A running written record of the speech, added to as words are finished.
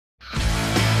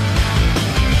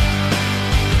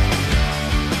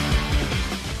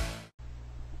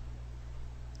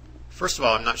First of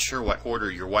all, I'm not sure what order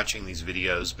you're watching these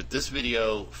videos, but this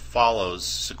video follows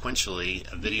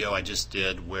sequentially a video I just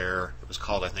did where it was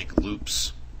called, I think,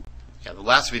 Loops. Yeah, the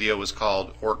last video was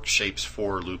called Orch Shapes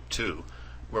 4 Loop 2,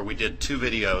 where we did two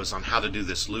videos on how to do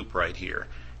this loop right here.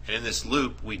 And in this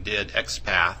loop we did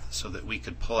XPath so that we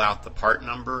could pull out the part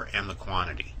number and the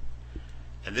quantity.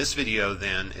 And this video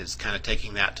then is kind of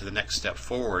taking that to the next step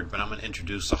forward, but I'm going to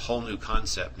introduce a whole new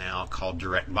concept now called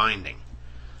direct binding.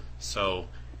 So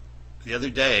the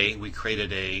other day we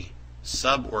created a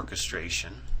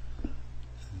sub-orchestration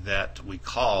that we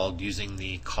called using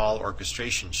the call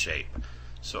orchestration shape.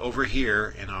 So over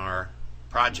here in our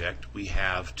project we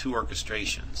have two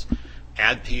orchestrations,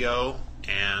 add PO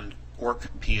and Orch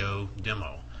PO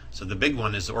demo. So the big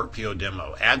one is the Orch PO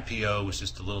demo. Add PO was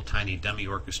just a little tiny dummy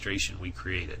orchestration we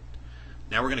created.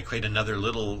 Now we're going to create another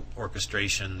little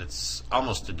orchestration that's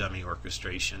almost a dummy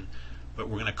orchestration, but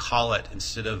we're going to call it,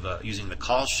 instead of using the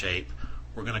call shape,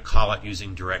 we're going to call it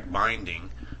using direct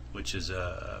binding, which is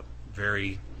a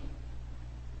very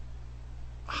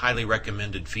highly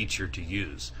recommended feature to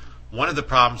use. One of the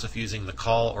problems with using the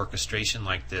call orchestration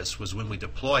like this was when we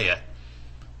deploy it,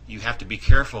 you have to be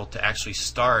careful to actually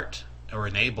start or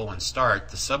enable and start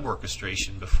the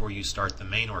sub-orchestration before you start the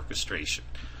main orchestration.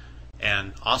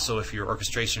 And also, if your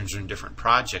orchestrations are in different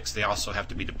projects, they also have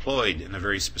to be deployed in a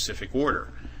very specific order,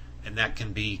 and that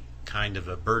can be kind of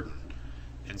a burden.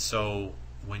 And so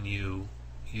when you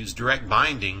use direct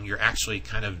binding, you're actually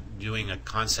kind of doing a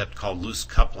concept called loose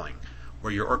coupling,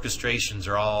 where your orchestrations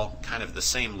are all kind of the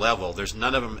same level. There's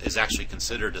none of them is actually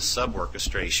considered a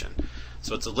sub-orchestration.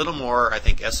 So it's a little more, I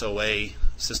think, SOA,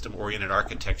 system-oriented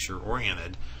architecture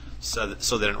oriented, so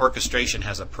that an orchestration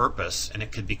has a purpose and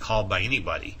it could be called by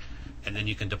anybody. And then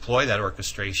you can deploy that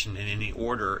orchestration in any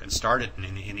order and start it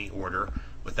in any order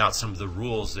without some of the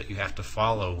rules that you have to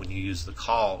follow when you use the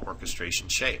call orchestration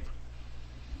shape.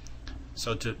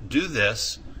 So to do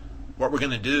this, what we're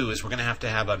going to do is we're going to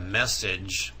have a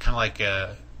message, kind of like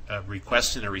a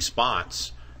request and a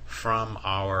response from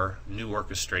our new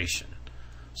orchestration.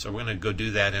 So we're going to go do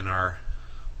that in our,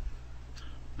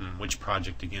 which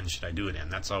project again should I do it in?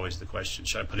 That's always the question.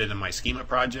 Should I put it in my schema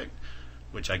project?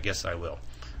 Which I guess I will.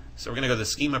 So we're going to go to the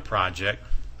schema project.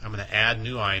 I'm going to add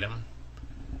new item,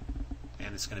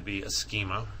 and it's going to be a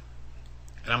schema.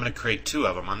 And I'm going to create two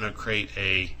of them. I'm going to create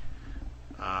a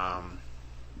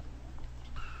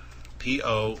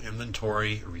PO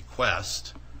inventory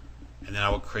request, and then I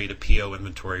will create a PO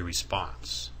inventory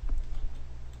response.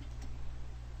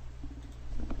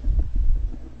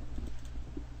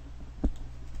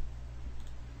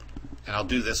 And I'll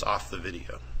do this off the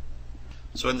video.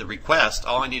 So in the request,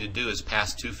 all I need to do is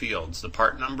pass two fields, the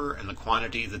part number and the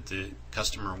quantity that the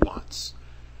customer wants.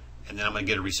 And then I'm going to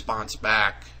get a response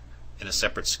back in a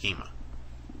separate schema.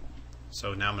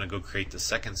 So now I'm going to go create the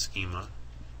second schema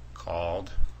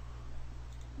called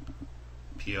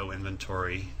PO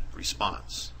inventory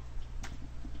response.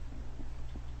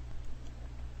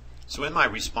 So in my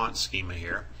response schema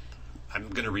here, I'm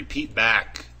going to repeat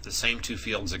back the same two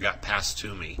fields that got passed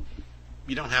to me.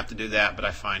 You don't have to do that, but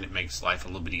I find it makes life a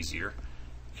little bit easier.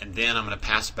 And then I'm going to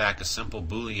pass back a simple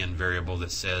Boolean variable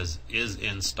that says is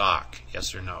in stock,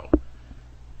 yes or no.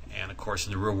 And of course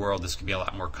in the real world this can be a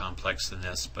lot more complex than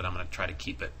this, but I'm going to try to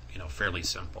keep it, fairly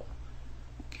simple.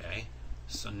 Okay.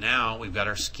 So now we've got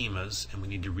our schemas, and we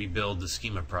need to rebuild the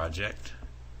schema project.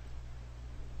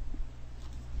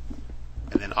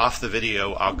 And then off the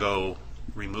video I'll go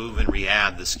remove and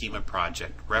re-add the schema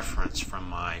project reference from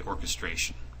my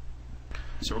orchestration.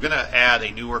 So we're going to add a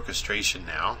new orchestration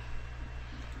now.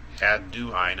 Add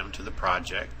new item to the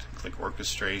project. Click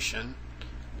orchestration,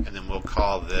 and then we'll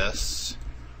call this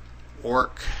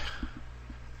Orch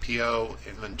PO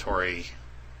inventory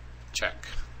check.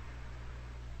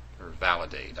 Or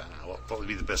validate. I don't know what would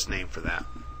be the best name for that.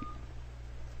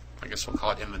 I guess we'll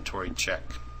call it inventory check.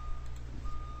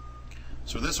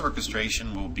 So this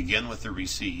orchestration will begin with the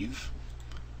receive,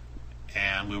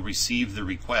 and we'll receive the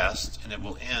request, and it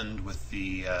will end with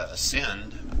the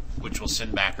send, which will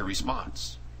send back a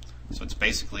response. So it's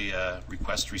basically a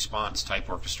request response type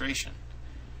orchestration.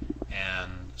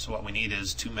 And so what we need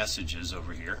is two messages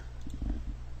over here.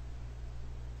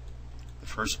 The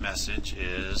first message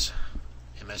is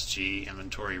MSG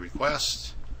inventory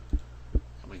request,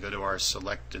 and we go to our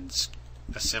selected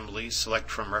assembly, select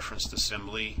from referenced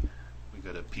assembly, we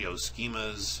go to PO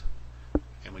schemas,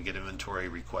 and we get inventory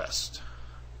request.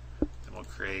 Then we'll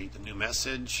create a new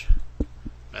message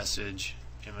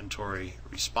inventory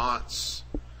response,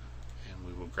 and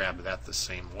we will grab that the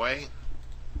same way,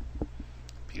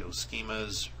 PO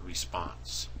schemas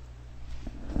response.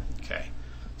 Okay,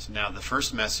 so now the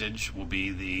first message will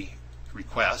be the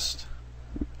request,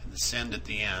 and the send at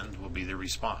the end will be the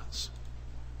response.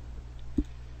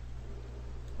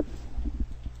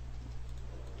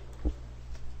 And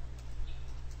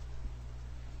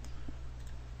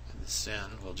the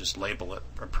send, we'll just label it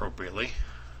appropriately.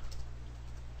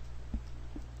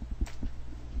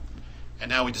 And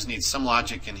now we just need some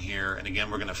logic in here, and again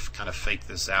we're going to kind of fake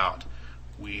this out.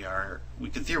 We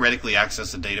could theoretically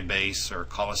access a database or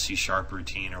call a C#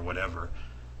 routine or whatever,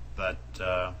 but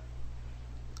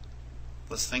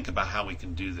let's think about how we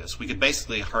can do this. We could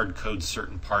basically hard code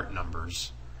certain part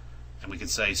numbers, and we could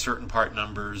say certain part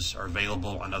numbers are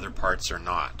available and other parts are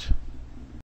not.